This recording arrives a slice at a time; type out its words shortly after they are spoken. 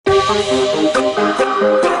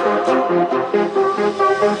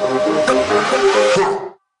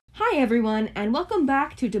Hi everyone, and welcome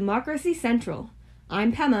back to Democracy Central.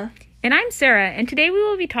 I'm Pema. And I'm Sarah, and today we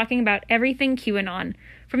will be talking about everything Q-Anon,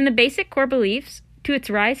 from the basic core beliefs to its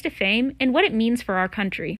rise to fame and what it means for our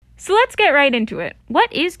country. So let's get right into it.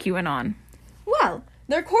 What is Q-Anon? Well,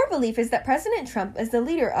 their core belief is that President Trump is the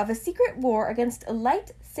leader of a secret war against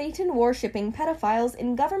elite Satan-worshipping pedophiles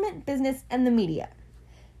in government, business, and the media.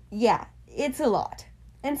 Yeah, it's a lot.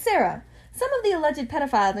 And Sarah, some of the alleged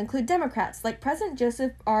pedophiles include Democrats like President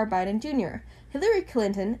Joseph R. Biden Jr., Hillary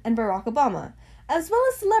Clinton, and Barack Obama, as well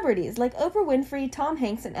as celebrities like Oprah Winfrey, Tom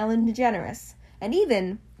Hanks, and Ellen DeGeneres, and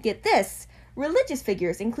even, get this, religious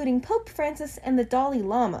figures including Pope Francis and the Dalai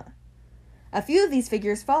Lama. A few of these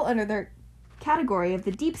figures fall under their category of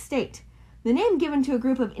the deep state, the name given to a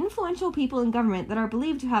group of influential people in government that are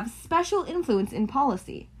believed to have special influence in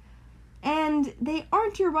policy. And they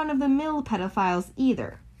aren't your run-of-the-mill pedophiles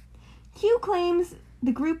either. Q claims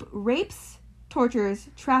the group rapes, tortures,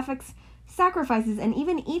 traffics, sacrifices, and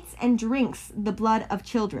even eats and drinks the blood of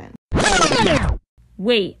children.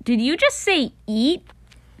 Wait, did you just say eat?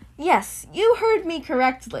 Yes, you heard me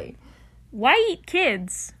correctly. Why eat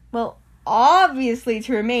kids? Well, obviously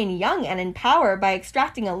to remain young and in power by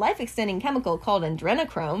extracting a life-extending chemical called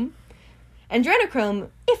adrenochrome. Adrenochrome,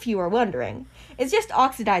 if you are wondering, is just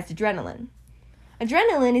oxidized adrenaline.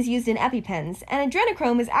 Adrenaline is used in EpiPens, and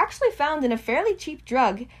adrenochrome is actually found in a fairly cheap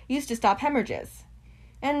drug used to stop hemorrhages.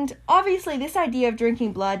 And obviously this idea of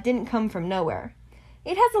drinking blood didn't come from nowhere.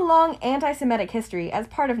 It has a long anti-Semitic history as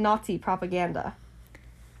part of Nazi propaganda.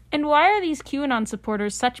 And why are these QAnon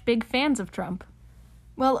supporters such big fans of Trump?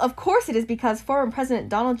 Well, of course it is because former President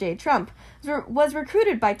Donald J. Trump was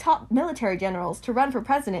recruited by top military generals to run for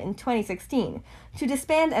president in 2016 to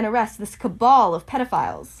disband and arrest this cabal of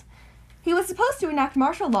pedophiles. He was supposed to enact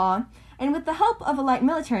martial law, and with the help of elite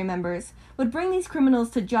military members, would bring these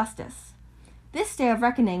criminals to justice. This day of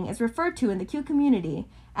reckoning is referred to in the Q community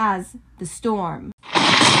as the Storm.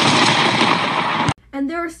 And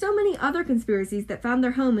there are so many other conspiracies that found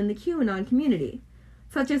their home in the QAnon community,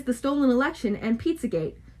 such as the stolen election and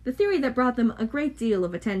Pizzagate, the theory that brought them a great deal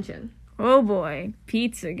of attention. Oh boy,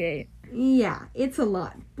 Pizzagate. Yeah, it's a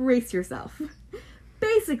lot. Brace yourself.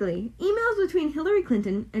 Basically, emails between Hillary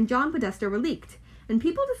Clinton and John Podesta were leaked, and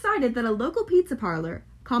people decided that a local pizza parlor,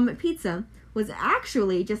 Comet Pizza, was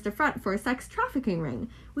actually just a front for a sex trafficking ring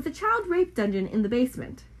with a child rape dungeon in the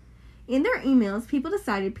basement. In their emails, people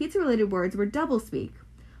decided pizza-related words were doublespeak.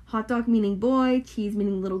 Hot dog meaning boy, cheese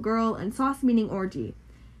meaning little girl, and sauce meaning orgy.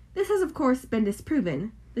 This has of course been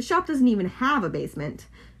disproven. The shop doesn't even have a basement.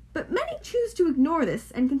 But many choose to ignore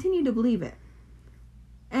this and continue to believe it.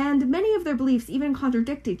 And many of their beliefs even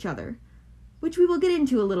contradict each other, which we will get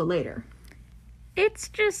into a little later. It's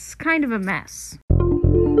just kind of a mess.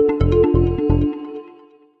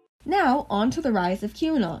 Now, on to the rise of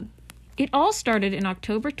QAnon. It all started in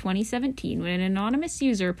October 2017 when an anonymous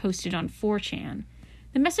user posted on 4chan.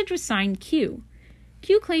 The message was signed Q.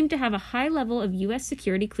 Q claimed to have a high level of U.S.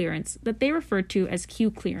 security clearance that they referred to as Q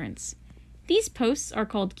clearance. These posts are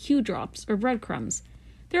called Q drops or breadcrumbs.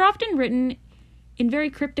 They're often written in very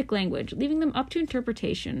cryptic language, leaving them up to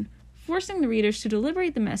interpretation, forcing the readers to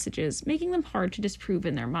deliberate the messages, making them hard to disprove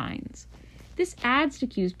in their minds. This adds to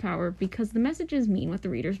Q's power because the messages mean what the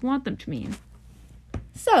readers want them to mean.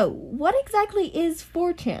 So, what exactly is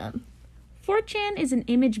 4chan? 4chan is an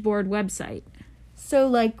image board website. So,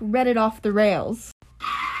 like Reddit off the rails.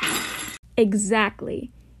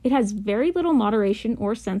 Exactly. It has very little moderation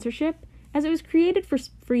or censorship, as it was created for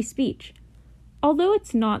free speech. Although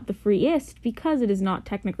it's not the freest because it is not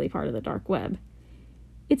technically part of the dark web.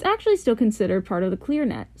 It's actually still considered part of the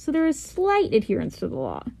ClearNet, so there is slight adherence to the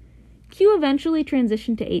law. Q eventually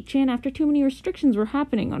transitioned to 8chan after too many restrictions were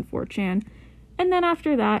happening on 4chan, and then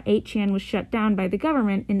after that, 8chan was shut down by the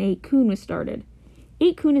government and 8kun was started.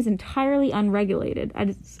 8kun is entirely unregulated,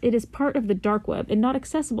 as it is part of the dark web and not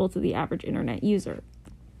accessible to the average internet user.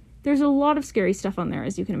 There's a lot of scary stuff on there,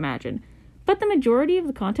 as you can imagine, but the majority of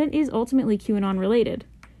the content is ultimately QAnon related.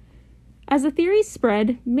 As the theories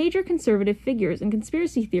spread, major conservative figures and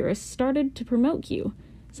conspiracy theorists started to promote Q.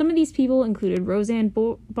 Some of these people included Roseanne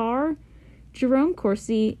Barr, Jerome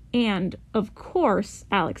Corsi, and, of course,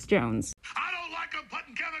 Alex Jones. I don't like them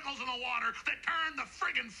putting chemicals in the water that turn the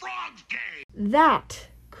friggin' frogs gay. That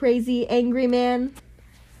crazy angry man.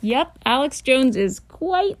 Yep, Alex Jones is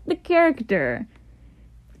quite the character.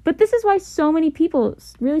 But this is why so many people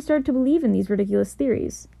really started to believe in these ridiculous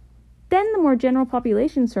theories. Then the more general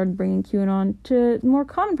population started bringing QAnon to more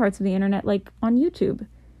common parts of the internet, like on YouTube.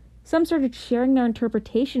 Some started sharing their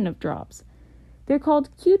interpretation of drops. They're called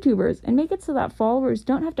Q-tubers and make it so that followers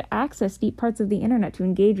don't have to access deep parts of the internet to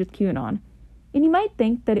engage with QAnon. And you might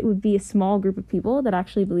think that it would be a small group of people that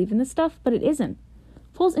actually believe in this stuff, but it isn't.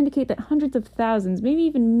 Polls indicate that hundreds of thousands, maybe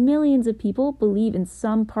even millions of people believe in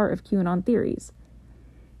some part of QAnon theories.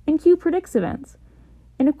 And Q predicts events.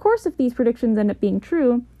 And of course, if these predictions end up being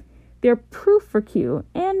true, they're proof for Q,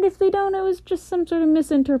 and if they don't, it was just some sort of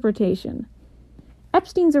misinterpretation.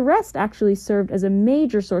 Epstein's arrest actually served as a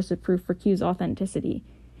major source of proof for Q's authenticity.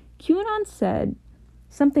 QAnon said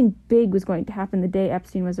something big was going to happen the day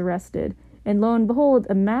Epstein was arrested, and lo and behold,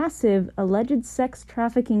 a massive, alleged sex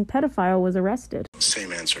trafficking pedophile was arrested.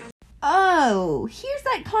 Same answer. Oh, here's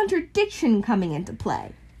that contradiction coming into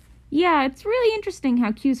play. Yeah, it's really interesting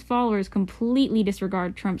how Q's followers completely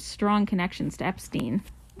disregard Trump's strong connections to Epstein.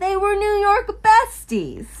 They were New York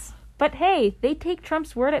besties. But hey, they take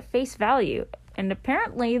Trump's word at face value, and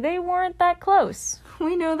apparently they weren't that close.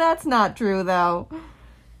 We know that's not true, though.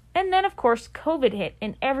 And then, of course, COVID hit,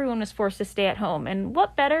 and everyone was forced to stay at home. And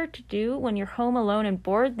what better to do when you're home alone and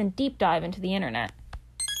bored than deep dive into the internet?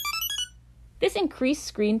 This increased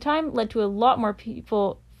screen time led to a lot more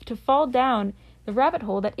people to fall down the rabbit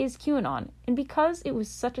hole that is QAnon. And because it was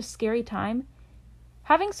such a scary time,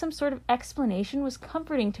 having some sort of explanation was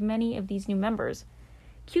comforting to many of these new members.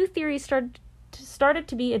 Q theories started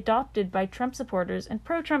to be adopted by Trump supporters, and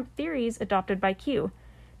pro-Trump theories adopted by Q.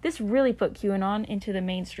 This really put QAnon into the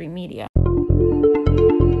mainstream media.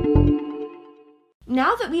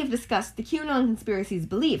 Now that we have discussed the QAnon conspiracy's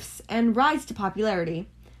beliefs and rise to popularity,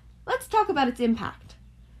 let's talk about its impact.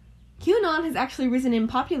 QAnon has actually risen in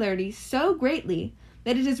popularity so greatly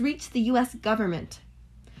that it has reached the US government.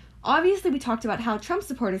 Obviously, we talked about how Trump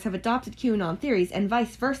supporters have adopted QAnon theories and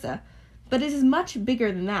vice versa, but it is much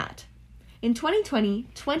bigger than that. In 2020,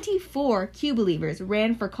 24 Q believers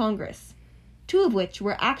ran for Congress, 2 of which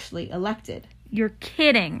were actually elected. You're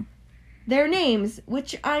kidding. Their names,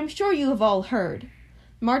 which I'm sure you have all heard,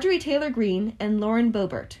 Marjorie Taylor Greene and Lauren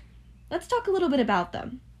Boebert. Let's talk a little bit about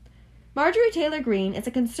them. Marjorie Taylor Greene is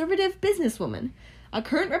a conservative businesswoman, a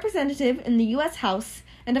current representative in the U.S. House,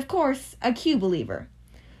 and of course, a Q believer.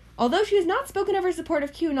 Although she has not spoken of her support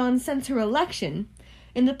of QAnon since her election,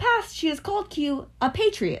 in the past she has called Q a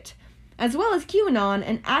patriot, as well as QAnon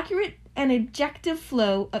an accurate and objective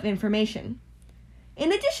flow of information.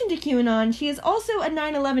 In addition to QAnon, she is also a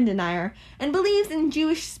 9/11 denier and believes in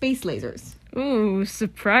Jewish space lasers. Ooh,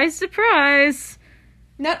 surprise, surprise!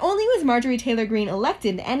 Not only was Marjorie Taylor Greene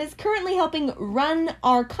elected and is currently helping run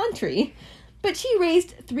our country, but she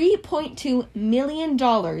raised $3.2 million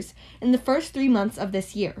in the first 3 months of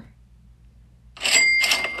this year.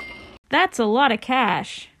 That's a lot of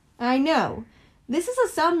cash. I know. This is a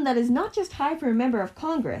sum that is not just high for a member of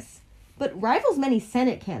Congress, but rivals many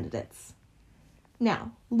Senate candidates.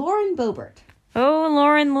 Now, Lauren Boebert. Oh,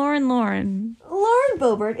 Lauren. Lauren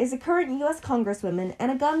Boebert is a current U.S. Congresswoman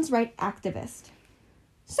and a guns rights activist.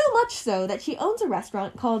 So much so that she owns a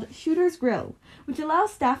restaurant called Shooter's Grill, which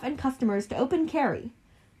allows staff and customers to open carry,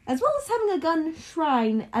 as well as having a gun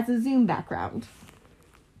shrine as a Zoom background.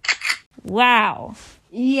 Wow.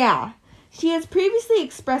 Yeah, she has previously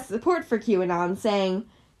expressed support for QAnon, saying,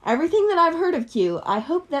 "Everything that I've heard of Q, I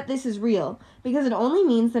hope that this is real, because it only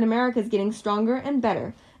means that America is getting stronger and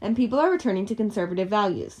better, and people are returning to conservative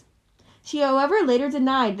values." She, however, later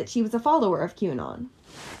denied that she was a follower of QAnon.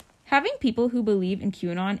 Having people who believe in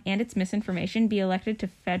QAnon and its misinformation be elected to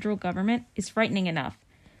federal government is frightening enough.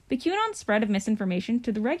 But QAnon's spread of misinformation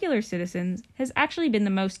to the regular citizens has actually been the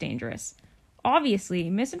most dangerous. Obviously,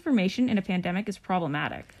 misinformation in a pandemic is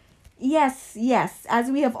problematic. Yes, as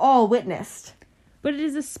we have all witnessed. But it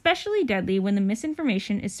is especially deadly when the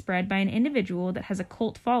misinformation is spread by an individual that has a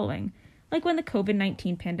cult following, like when the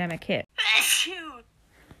COVID-19 pandemic hit.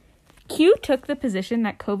 Q took the position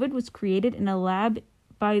that COVID was created in a lab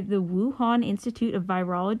by the Wuhan Institute of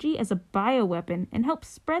Virology as a bioweapon and helped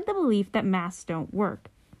spread the belief that masks don't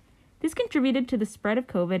work. This contributed to the spread of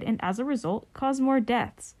COVID and, as a result, caused more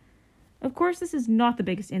deaths. Of course, this is not the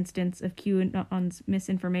biggest instance of QAnon's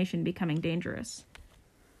misinformation becoming dangerous.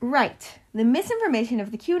 Right. The misinformation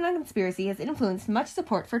of the QAnon conspiracy has influenced much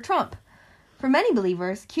support for Trump. For many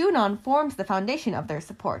believers, QAnon forms the foundation of their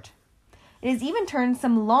support. It has even turned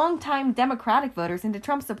some longtime Democratic voters into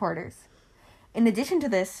Trump supporters. In addition to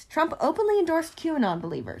this, Trump openly endorsed QAnon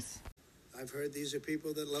believers. I've heard these are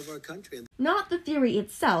people that love our country. Not the theory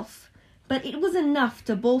itself, but it was enough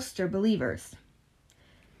to bolster believers.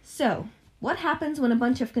 So, what happens when a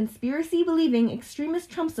bunch of conspiracy-believing extremist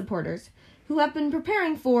Trump supporters who have been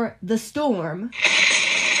preparing for the storm,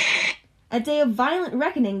 a day of violent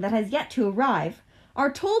reckoning that has yet to arrive,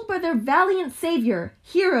 are told by their valiant savior,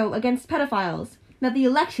 hero against pedophiles, that the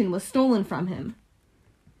election was stolen from him.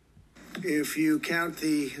 If you count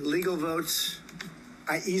the legal votes,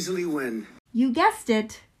 I easily win. You guessed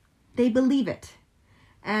it, they believe it.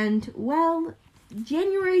 And, well,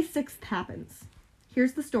 January 6th happens.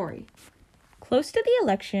 Here's the story. Close to the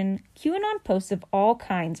election, QAnon posts of all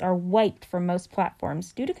kinds are wiped from most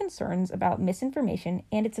platforms due to concerns about misinformation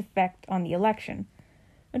and its effect on the election.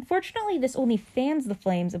 Unfortunately, this only fans the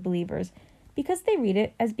flames of believers because they read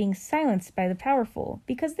it as being silenced by the powerful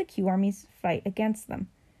because the Q armies fight against them.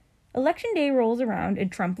 Election day rolls around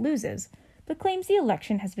and Trump loses, but claims the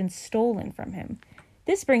election has been stolen from him.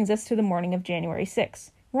 This brings us to the morning of January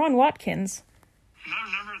 6th. Ron Watkins,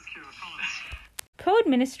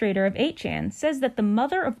 co-administrator of 8chan, says that the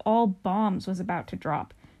mother of all bombs was about to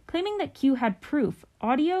drop, claiming that Q had proof,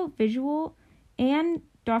 audio, visual, and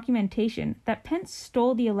documentation that Pence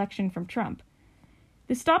stole the election from Trump.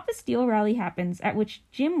 The Stop the Steal rally happens, at which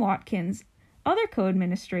Jim Watkins, other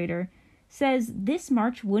co-administrator, says this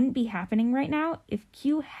march wouldn't be happening right now if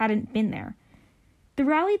Q hadn't been there. The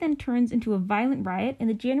rally then turns into a violent riot in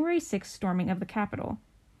the January 6th storming of the Capitol.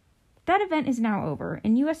 That event is now over,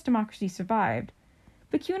 and U.S. democracy survived,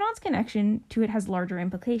 but QAnon's connection to it has larger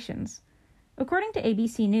implications. According to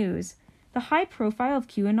ABC News, the high profile of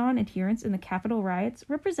QAnon adherents in the Capitol riots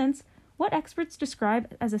represents what experts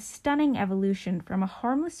describe as a stunning evolution from a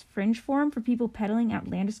harmless fringe forum for people peddling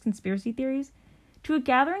outlandish conspiracy theories to a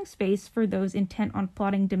gathering space for those intent on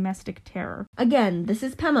plotting domestic terror. Again, this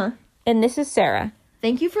is Pema. And this is Sarah.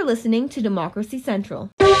 Thank you for listening to Democracy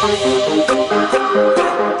Central.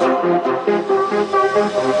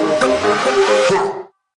 Huh.